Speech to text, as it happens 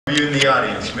You in the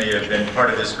audience may have been part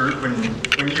of this group when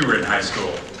you were in high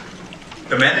school.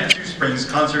 The Manitou Springs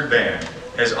Concert Band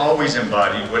has always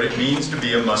embodied what it means to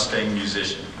be a Mustang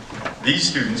musician. These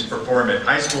students perform at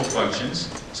high school functions,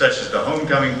 such as the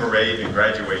homecoming parade and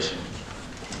graduation.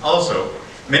 Also,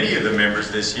 many of the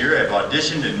members this year have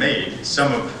auditioned and made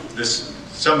some of the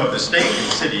state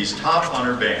and city's top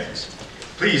honor bands.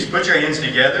 Please put your hands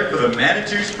together for the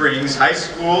Manitou Springs High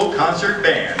School Concert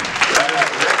Band.